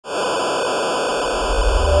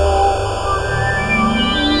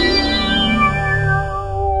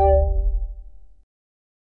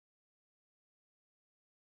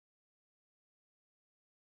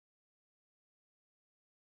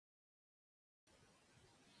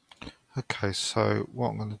Okay, so what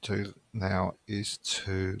I'm going to do now is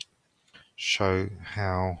to show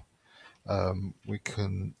how we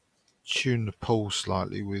can tune the pool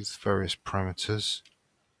slightly with various parameters,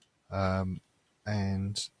 and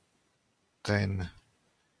then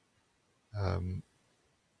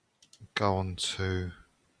go on to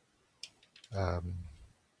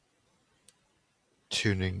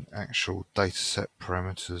tuning actual dataset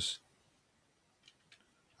parameters.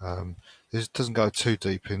 This doesn't go too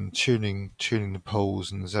deep in tuning the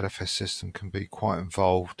pools, and the ZFS system can be quite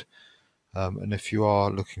involved. And if you are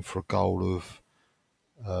looking for a goal of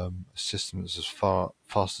a system that's as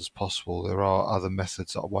fast as possible, there are other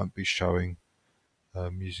methods that I won't be showing,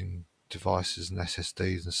 using devices and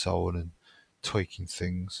SSDs and so on, and tweaking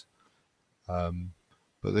things.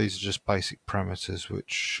 But these are just basic parameters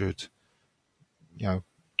which should,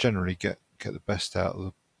 generally get the best out of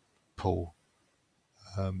the pool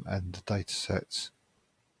and the data sets.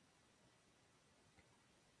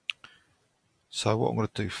 So what I'm going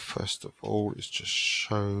to do first of all is just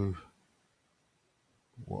show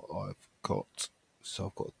what I've got. So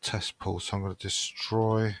I've got a test pool, so I'm going to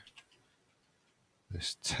destroy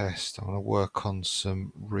this test. I'm going to work on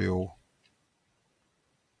some real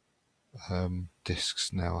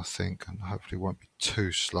disks now, I think, and hopefully it won't be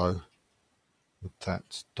too slow with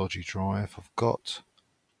that dodgy drive I've got.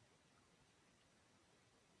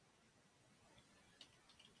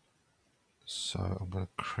 So I'm going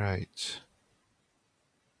to create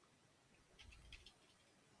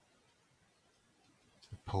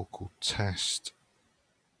a pool called test,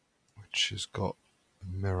 which has got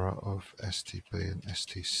a mirror of STB and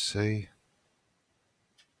STC.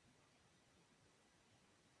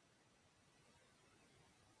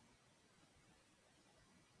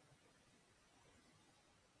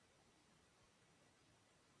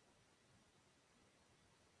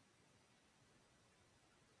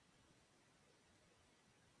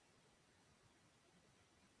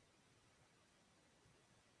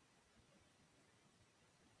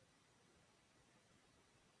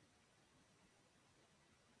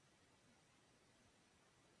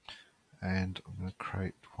 And I'm going to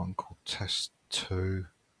create one called test2,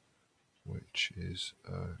 which is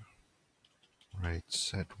a RAID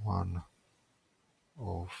Z1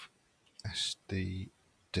 of SDD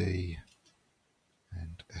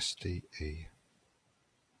and SDE,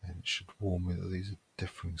 and it should warn me that these are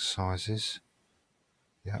differing sizes.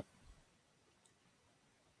 Yep.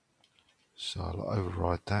 So I'll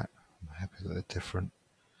override that. I'm happy that they're different.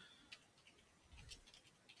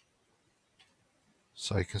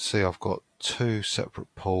 So you can see I've got two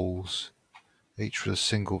separate pools, each with a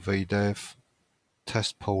single VDEV.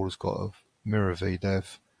 Test pool has got a mirror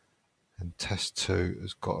VDEV, and test 2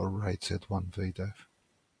 has got a RAID Z1 VDEV.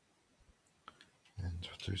 And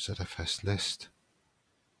we'll do ZFS list.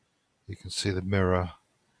 You can see the mirror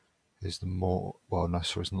is the more, well, no,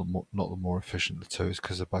 sorry, it's not the more efficient of the two. It's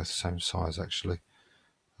because they're both the same size, actually.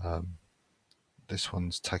 This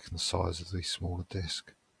one's taken the size of the smaller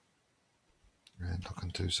disk. And I can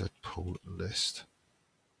do Z pool list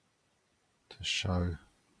to show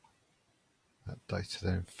that data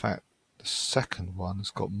there. In fact, the second one has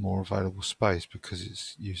got more available space because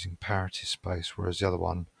it's using parity space, whereas the other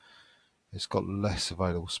one, it's got less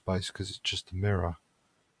available space because it's just a mirror.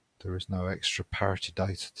 There is no extra parity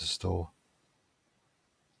data to store.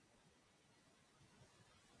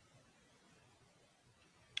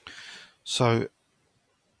 So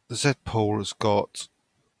the Z pool has got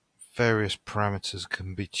various parameters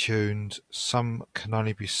can be tuned. Some can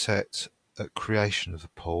only be set at creation of the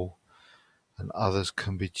pool, and others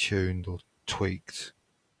can be tuned or tweaked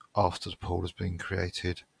after the pool has been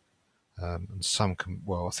created. And some can,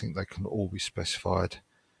 well, I think they can all be specified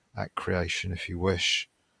at creation if you wish,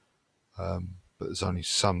 but there's only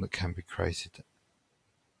some that can be created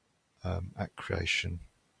at creation.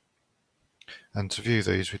 And to view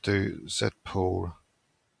these, we do zpool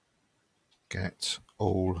get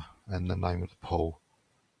all and the name of the pool,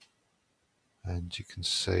 and you can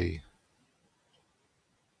see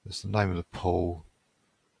there's the name of the pool,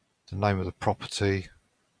 the name of the property,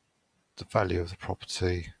 the value of the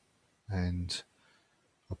property, and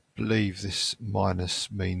I believe this minus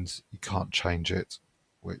means you can't change it,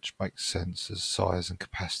 which makes sense as size and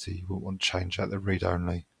capacity. You wouldn't want to change that, they're read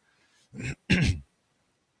only.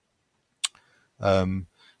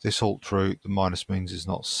 This alt root, the minus means is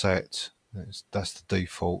not set. That's the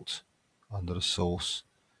default under the source.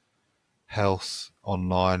 Health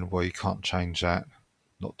online, well, you can't change that,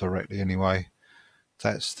 not directly anyway.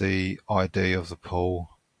 That's the ID of the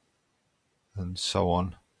pool, and so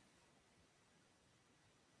on.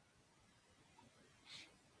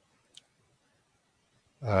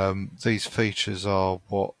 These features are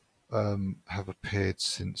what have appeared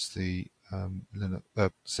since the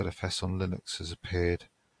ZFS on Linux has appeared.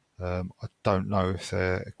 I don't know if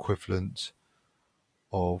they're equivalent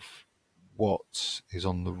of what is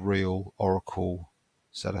on the real Oracle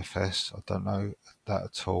ZFS. I don't know that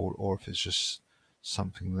at all, or if it's just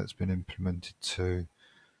something that's been implemented to,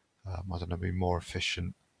 I don't know, be more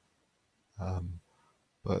efficient.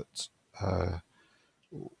 But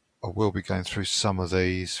I will be going through some of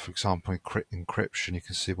these. For example, encryption, you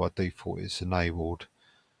can see by default it's enabled,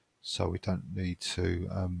 so we don't need to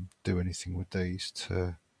do anything with these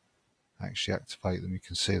to actually activate them. You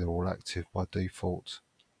can see they're all active by default.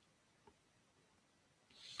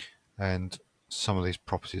 And some of these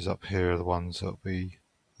properties up here are the ones that I'll be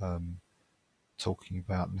talking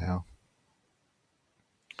about now.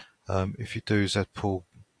 If you do zpool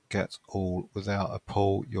get all without a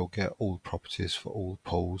pool, you'll get all the properties for all the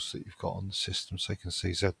pools that you've got on the system. So you can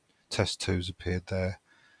see test2's appeared there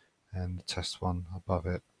and the test one above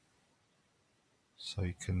it. So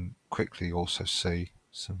you can quickly also see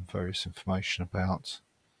some various information about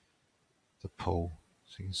the pool.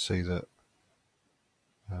 So you can see that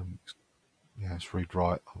it's read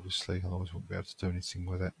write, obviously, otherwise we won't be able to do anything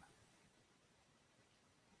with it.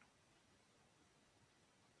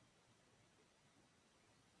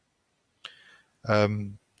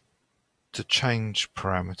 To change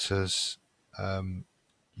parameters,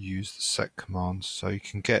 use the set commands. So you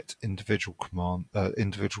can get individual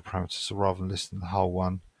parameters, so rather than listing the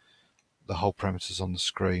whole parameters on the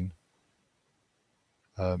screen,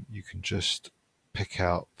 you can just pick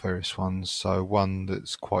out various ones. So one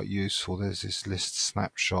that's quite useful, there's this list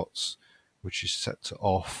snapshots, which is set to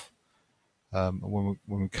off. And when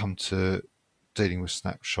we come to dealing with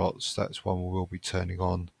snapshots, that's one we will be turning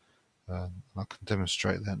on. I can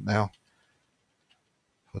demonstrate that now.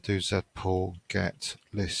 If I do zpool get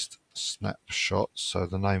list snapshots, so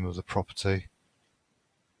the name of the property,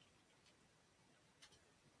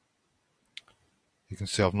 you can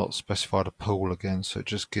see I've not specified a pool again, so it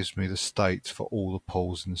just gives me the state for all the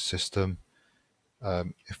pools in the system.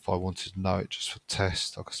 If I wanted to know it just for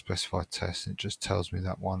test, I can specify test and it just tells me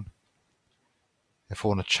that one. If I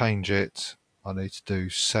want to change it, I need to do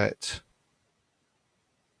set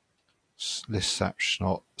list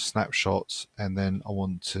snapshots, and then I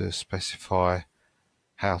want to specify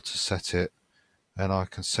how to set it, and I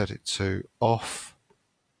can set it to off,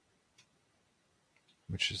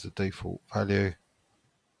 which is the default value,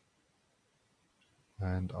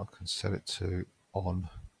 and I can set it to on,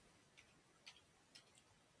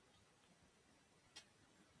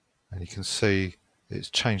 and you can see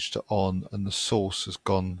it's changed to on and the source has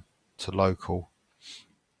gone to local.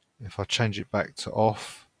 If I change it back to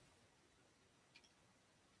off,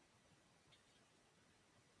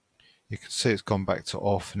 you can see it's gone back to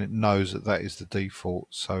off, and it knows that that is the default,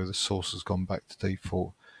 so the source has gone back to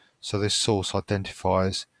default. So this source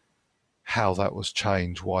identifies how that was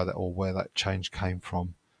changed, why that, or where that change came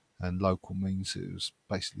from, and local means it was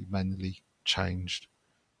basically manually changed.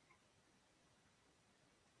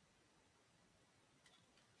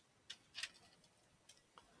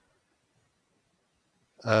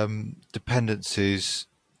 Dependencies,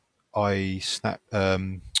 i.e.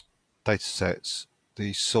 datasets,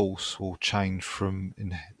 the source will change from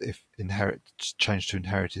change to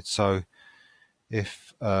inherited. So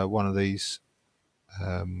if one of these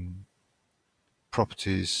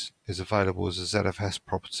properties is available as a ZFS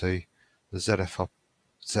property, the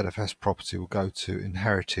ZFS property will go to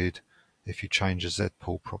inherited if you change a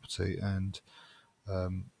zpool property, and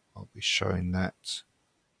I'll be showing that.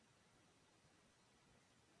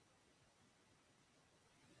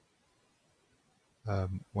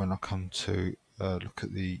 When I come to look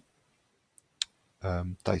at the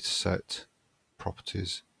dataset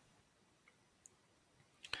properties.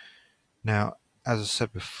 Now, as I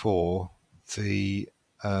said before, there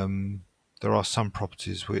are some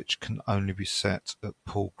properties which can only be set at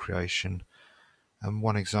pool creation, and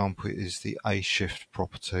one example is the A-shift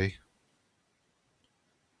property.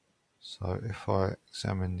 So if I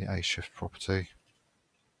examine the A-shift property,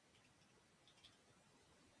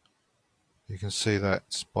 you can see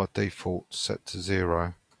that's by default set to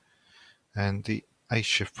 0, and the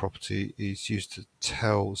A-shift property is used to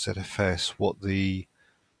tell ZFS what the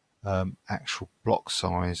actual block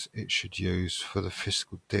size it should use for the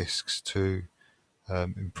physical disks to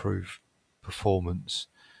improve performance.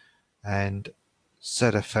 And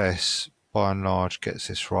ZFS by and large gets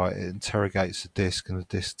this right. It interrogates the disk, and the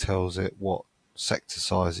disk tells it what sector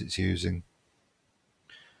size it's using.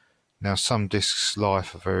 Now, some disks lie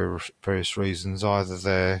for various reasons. Either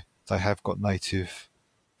they have got native,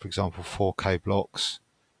 for example, 4K blocks,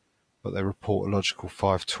 but they report a logical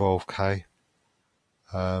 512K,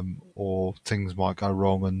 or things might go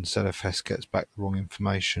wrong and ZFS gets back the wrong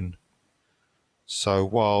information. So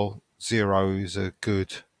while 0 is a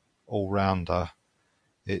good all-rounder,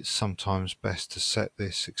 it's sometimes best to set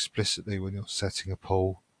this explicitly when you're setting a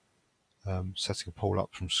pool up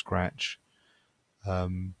from scratch.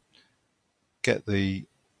 Get the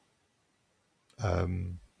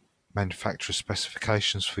manufacturer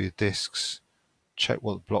specifications for your disks, check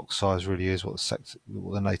what the block size really is, what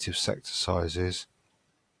the native sector size is,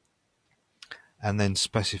 and then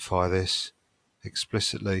specify this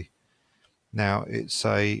explicitly. Now it's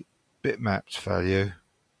a bitmapped value,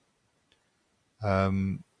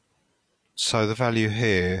 so the value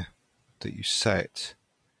here that you set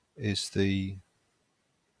is the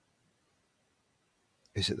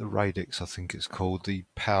radix, I think it's called, the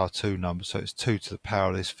power 2 number. So it's 2 to the power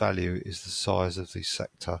of this value is the size of the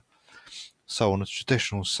sector. So on a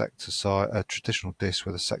traditional traditional disk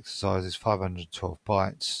where the sector size is 512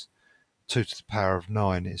 bytes, 2 to the power of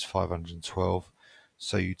 9 is 512.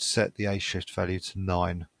 So you'd set the A shift value to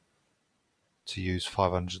 9 to use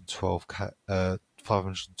 512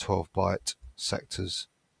 byte sectors.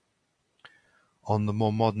 On the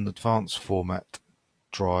more modern advanced format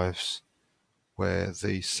drives, where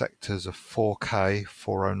the sectors are 4K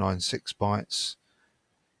 4096 bytes,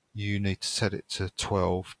 you need to set it to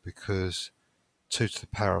 12 because 2 to the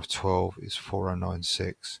power of 12 is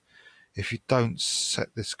 4096. If you don't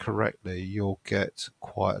set this correctly, you'll get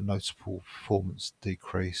quite a noticeable performance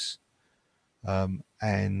decrease, and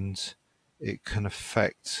it can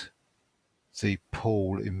affect the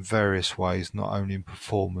pool in various ways, not only in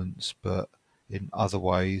performance but in other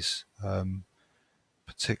ways,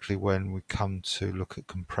 particularly when we come to look at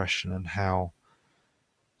compression and how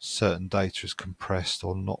certain data is compressed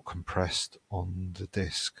or not compressed on the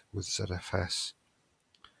disk with ZFS.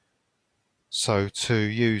 So to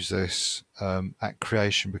use this at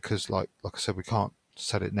creation, because like I said, we can't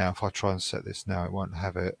set it now. If I try and set this now, it won't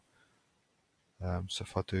have it. So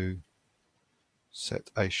if I do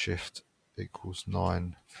set A shift equals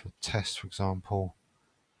 9 for test, for example,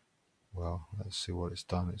 well, let's see what it's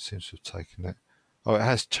done. It seems to have taken it. Oh, it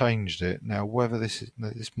has changed it. Now, whether this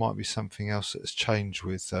might be something else that has changed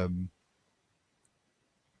with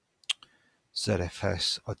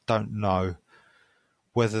ZFS, I don't know.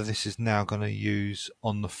 Whether this is now going to use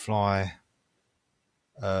on the fly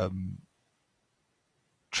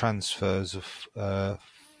transfers of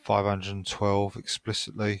 512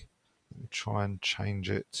 explicitly. Let me try and change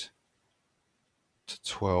it to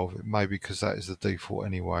 12. It may be because that is the default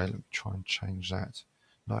anyway. Let me try and change that.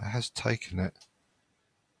 No, it has taken it.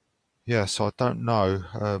 Yeah, so I don't know.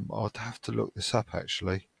 I'd have to look this up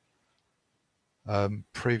actually.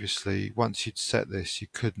 Previously, once you'd set this, you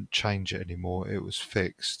couldn't change it anymore. It was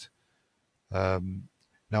fixed.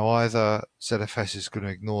 Now either ZFS is going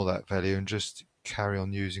to ignore that value and just carry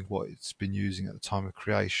on using what it's been using at the time of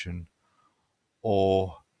creation,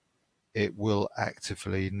 or it will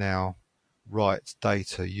actively now write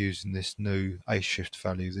data using this new A shift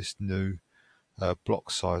value, this new block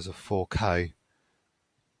size of 4K.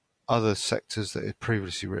 Other sectors that had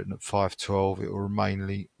previously written at 512, it will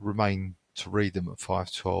remain to read them at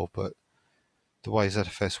 512, but the way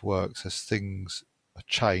ZFS works, as things are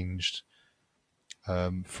changed,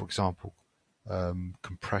 for example,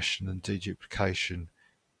 compression and deduplication,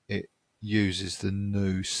 it uses the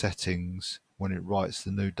new settings when it writes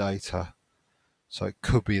the new data. So it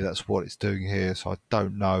could be that's what it's doing here. So I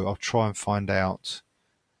don't know. I'll try and find out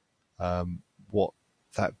what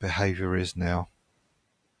that behavior is now,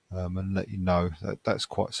 and let you know. That's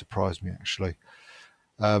quite surprised me actually.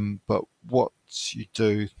 But what you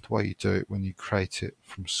do, the way you do it when you create it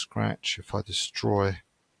from scratch, if I destroy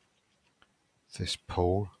this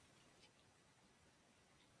pool,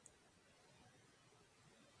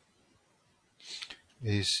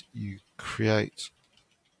 is you create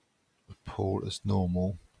the pool as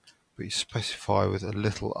normal, but you specify with a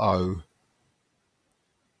little o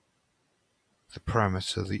the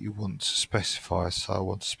parameter that you want to specify. So I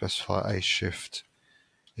want to specify A shift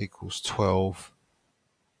equals 12.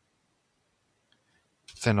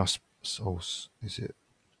 Then is it?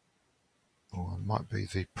 Oh, it might be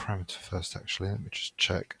the parameter first actually. Let me just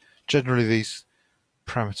check. Generally these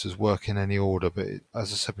parameters work in any order, but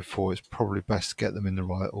as I said before, it's probably best to get them in the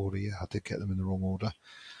right order. Yeah, I did get them in the wrong order.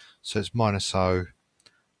 So it's -o,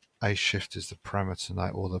 A shift is the parameter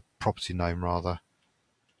name, or the property name rather,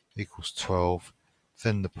 equals 12,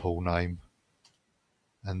 then the pool name,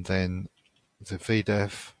 and then the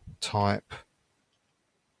VDEV type,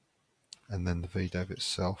 and then the VDEV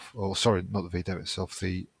itself, or sorry, not the VDEV itself,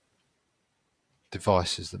 the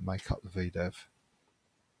devices that make up the VDEV.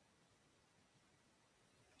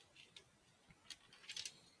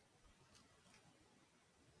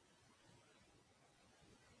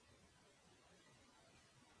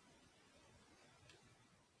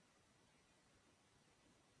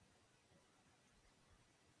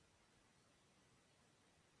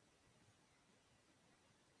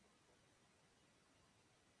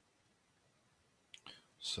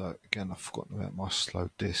 So again, I've forgotten about my slow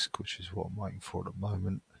disk, which is what I'm waiting for at the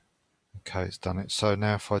moment. Okay, it's done it. So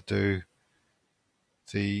now if I do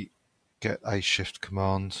the get A shift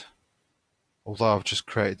command, although I've just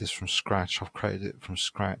created this from scratch, I've created it from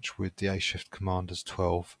scratch with the A shift command as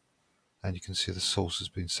 12, and you can see the source has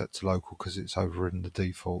been set to local because it's overridden the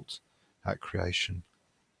default at creation.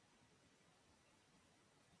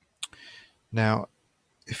 Now,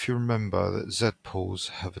 if you remember that Z pools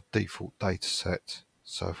have a default data set,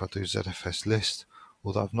 so if I do ZFS list,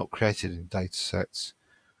 although I've not created any data sets,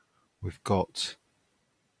 we've got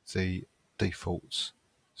the defaults.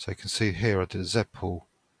 So you can see here I did a Z pool,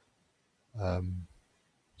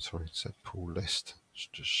 Z pool list,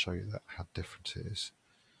 just show you that how different it is.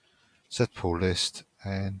 Z pool list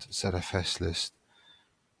and ZFS list.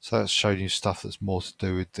 So that's showing you stuff that's more to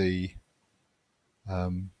do with the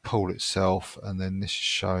pool itself, and then this is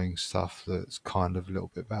showing stuff that's kind of a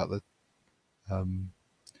little bit about the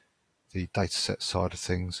dataset side of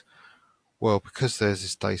things. Well, because there's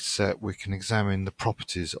this dataset, we can examine the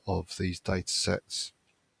properties of these datasets,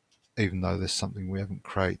 even though there's something we haven't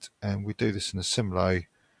created, and we do this in a similar way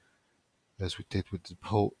as we did with the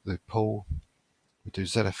pool. We do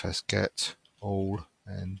ZFS get all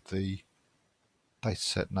and the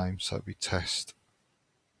dataset name, so it'll be test.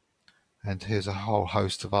 And here's a whole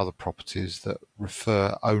host of other properties that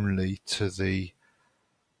refer only to the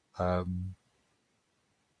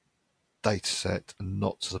dataset and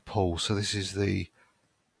not to the pool. So this is the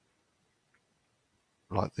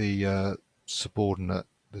subordinate,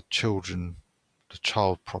 the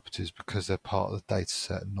child properties, because they're part of the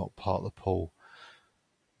dataset and not part of the pool.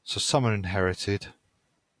 So some are inherited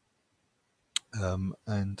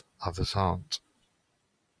and others aren't.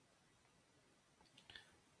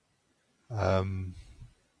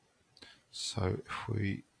 So if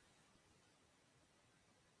we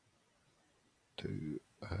do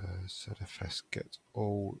ZFS get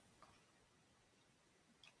all,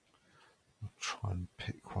 I'll try and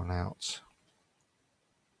pick one out.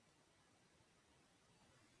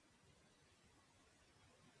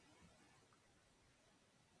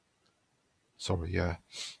 Sorry, yeah,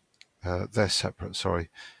 they're separate, sorry.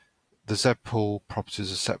 The Z pool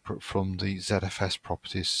properties are separate from the ZFS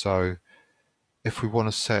properties, so if we want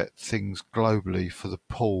to set things globally for the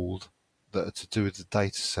pool that are to do with the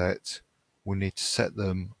dataset, we need to set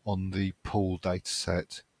them on the pool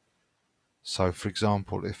dataset. So for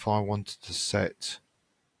example, if I wanted to set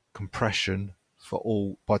compression for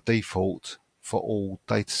all by default for all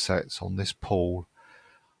datasets on this pool,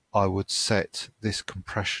 I would set this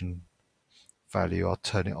compression value, I'll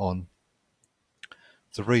turn it on.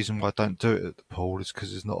 The reason why I don't do it at the pool is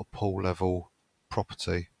because it's not a pool level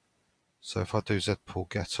property. So if I do Z pool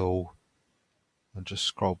get all and just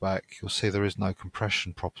scroll back, you'll see there is no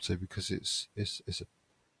compression property because it's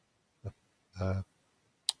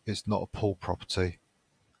not a pool property.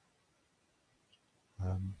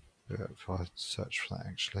 If I search for that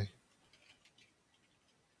actually.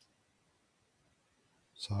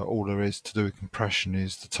 So all there is to do with compression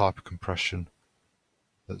is the type of compression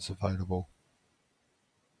that's available.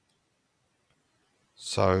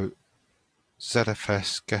 So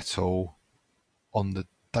ZFS get all on the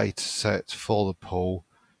data set for the pool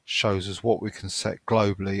shows us what we can set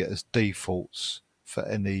globally as defaults for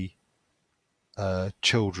any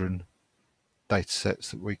children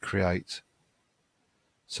datasets that we create.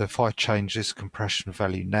 So if I change this compression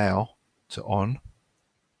value now to on,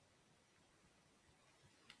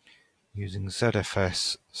 using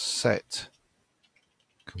ZFS set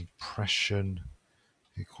compression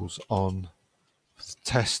equals on for the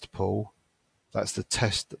test pool, that's the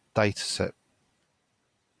test dataset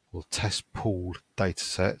or test pool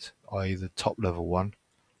dataset, i.e. the top level one.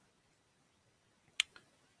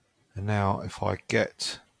 And now if I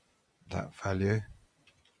get that value,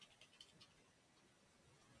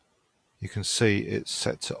 you can see it's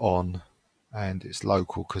set to on and it's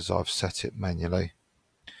local because I've set it manually.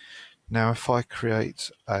 Now if I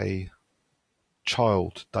create a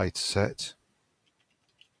child dataset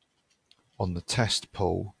on the test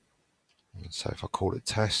pool, so if I call it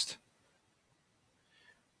test,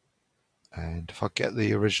 and if I get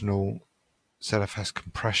the original ZFS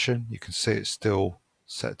compression, you can see it's still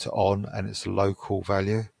set to on and it's a local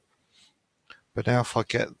value. But now if I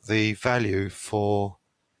get the value for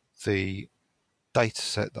the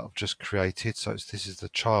dataset that I've just created, so this is the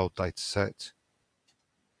child dataset,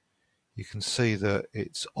 you can see that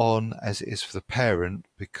it's on as it is for the parent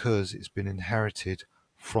because it's been inherited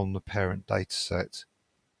from the parent dataset.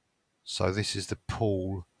 So this is the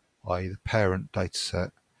pool, i.e. the parent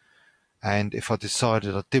dataset. And if I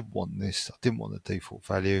decided I didn't want this, I didn't want the default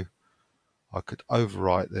value, I could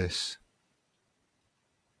overwrite this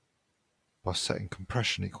by setting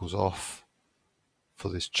compression equals off for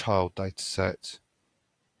this child dataset.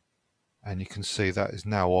 And you can see that is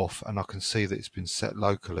now off, and I can see that it's been set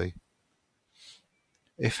locally.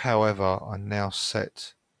 If, however, I now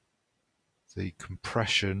set the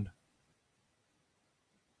compression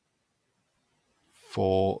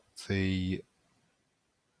for the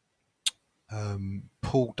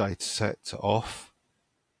pool dataset to off,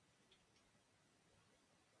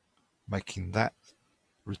 making that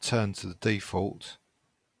return to the default,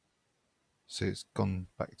 see it's gone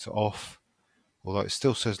back to off, although it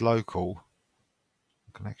still says local.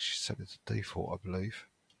 I can actually set it to default, I believe.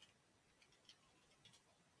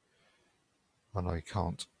 Oh no, you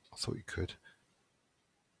can't. I thought you could.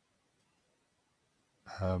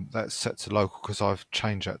 That's set to local because I've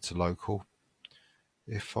changed that to local.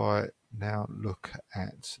 If I now look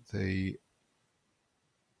at the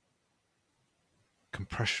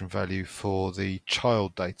compression value for the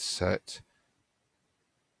child dataset,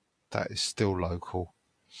 that is still local.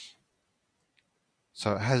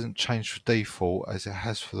 So it hasn't changed for default as it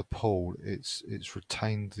has for the pool. It's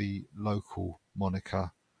retained the local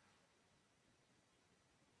moniker.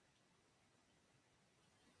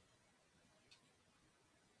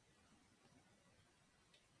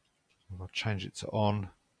 If I change it to on,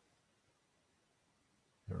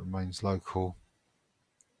 it remains local.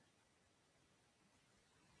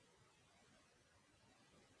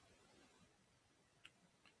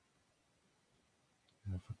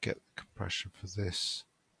 And if I get the compression for this,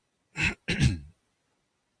 I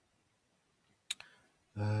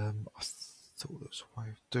thought there was a way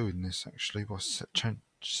of doing this actually by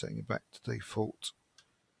setting it back to default.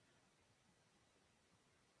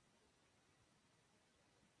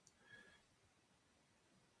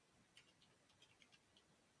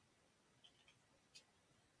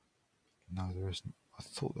 No, there isn't. I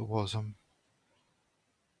thought there was.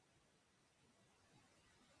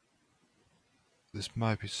 This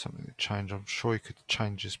may be something that changed. I'm sure you could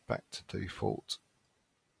change this back to default.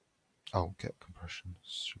 Oh, get compression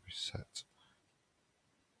should be set.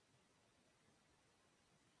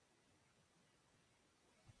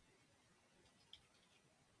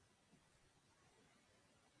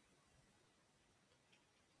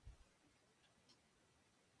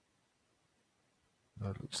 No,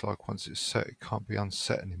 it looks like once it's set, it can't be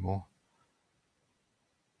unset anymore.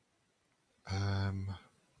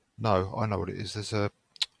 No, I know what it is. I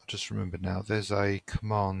just remember now, there's a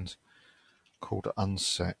command called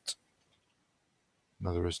unset.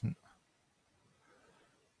 No, there isn't.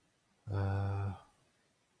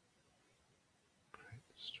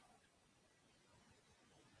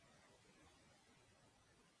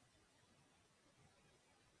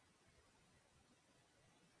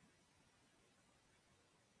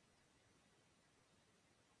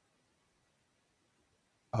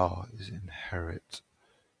 Is inherit.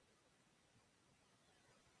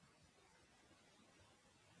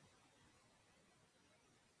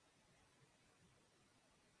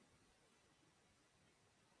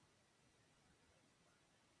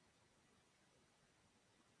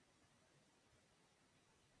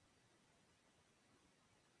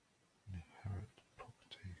 Inherit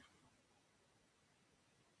property.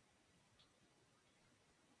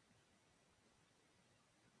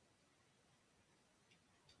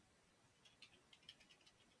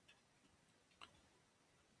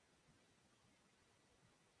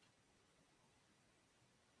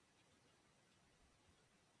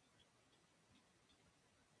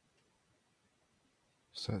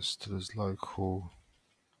 So that's still as local.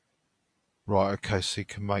 Right, okay, so you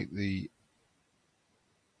can make the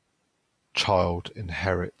child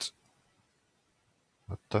inherit.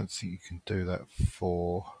 I don't think you can do that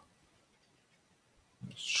for.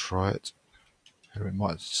 Let's try it. Here, it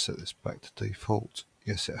might set this back to default.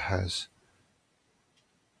 Yes, it has.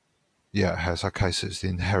 Yeah, it has. Okay, so it's the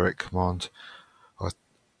inherit command.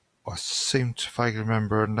 I seem to vaguely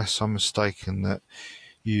remember, unless I'm mistaken, that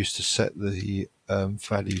you used to set the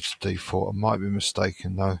value to default. I might be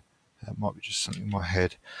mistaken though. That might be just something in my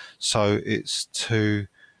head. So it's to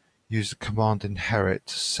use the command inherit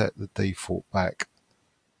to set the default back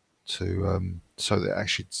to so that it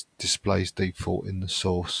actually displays default in the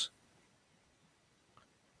source.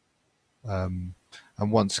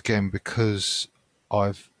 And once again, because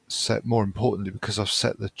more importantly, because I've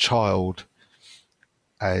set the child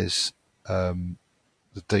as the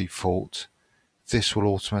default, this will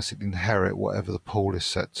automatically inherit whatever the pool is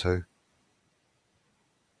set to.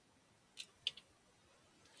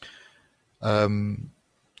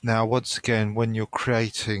 Now, once again, when you're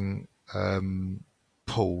creating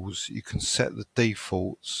pools, you can set the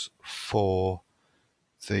defaults for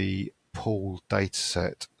the pool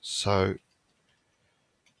dataset. So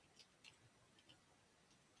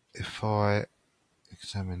if I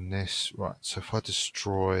examine this, right, so if I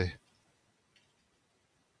destroy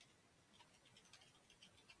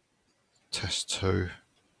test 2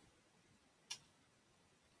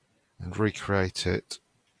 and recreate it,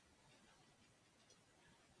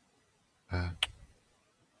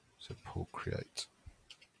 so pool create,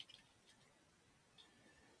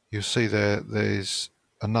 you'll see there's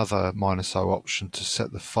another -o option to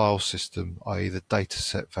set the file system, i.e. the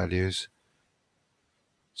dataset values.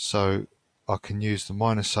 So I can use the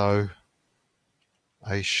 -o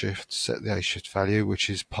A shift, set the A shift value, which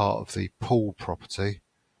is part of the pool property.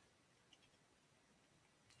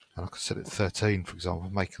 And I can set it to 13, for example,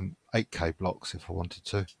 make them 8K blocks if I wanted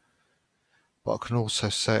to. But I can also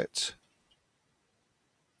set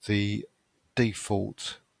the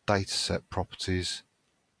default dataset properties.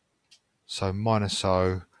 So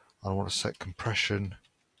 -o, I want to set compression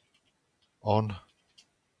on,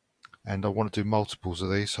 and I want to do multiples of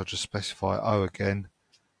these, so I just specify O again,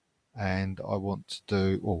 and I want to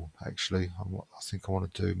do, I think I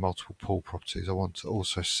want to do multiple pool properties. I want to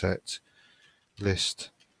also set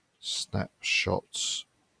list snapshots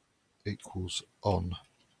equals on,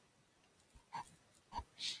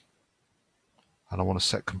 and I want to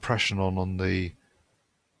set compression on the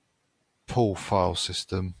pool file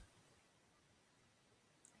system,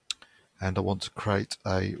 and I want to create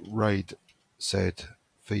a RAID Z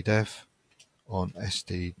VDEV on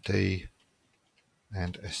SDD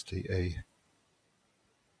and SDE,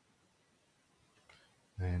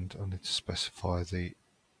 and I need to specify the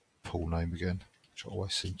pool name again, which I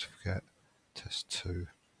always seem to forget. Test 2.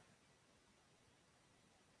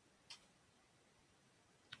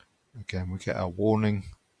 Again, we get our warning,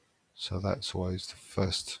 so that's always the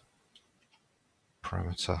first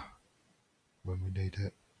parameter when we need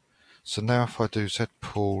it. So now if I do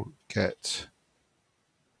zpool get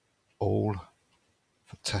all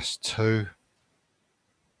for test 2,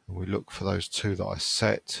 and we look for those 2 that I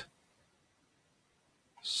set.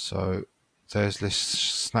 So there's list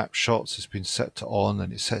snapshots, it's been set to on,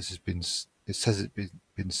 and it says it's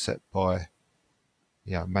been set by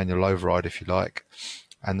manual override, if you like.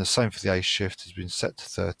 And the same for the A shift, has been set to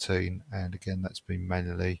 13, and again that's been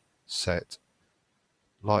manually set.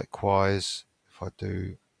 Likewise, if I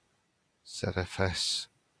do ZFS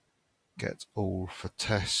get all for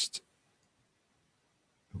test,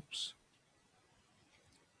 if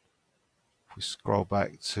we scroll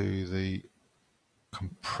back to the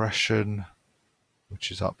compression,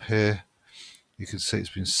 which is up here, you can see it's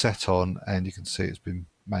been set on, and you can see it's been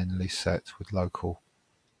manually set with local.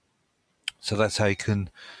 So that's how you can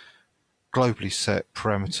globally set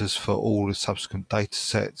parameters for all the subsequent data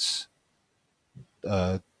sets,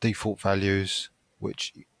 default values,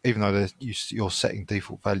 which even though you're setting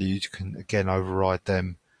default values, you can again override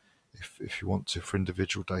them if you want to for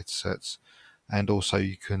individual data sets. And also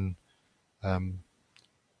you can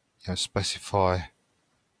specify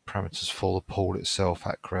parameters for the pool itself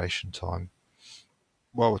at creation time.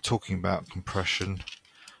 While we're talking about compression,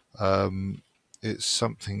 it's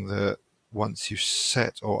something that once you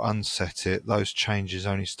set or unset it, those changes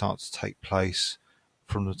only start to take place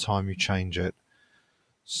from the time you change it.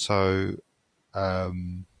 So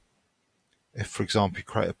if, for example, you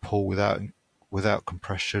create a pool without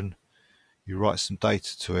compression, you write some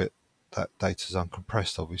data to it, that data is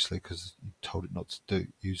uncompressed, obviously, because you told it not to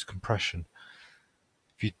use compression.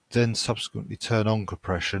 If you then subsequently turn on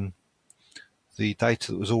compression, the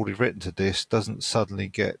data that was already written to disk doesn't suddenly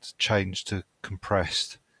get changed to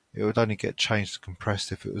compressed. It would only get changed to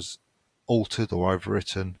compressed if it was altered or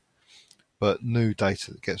overwritten, but new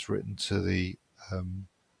data that gets written to the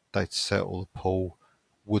data set or the pool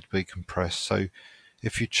would be compressed. So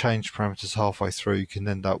if you change parameters halfway through, you can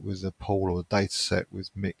end up with a pool or a data set with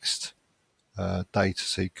mixed data.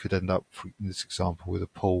 So you could end up, in this example, with a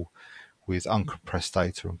pool with uncompressed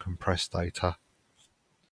data and compressed data.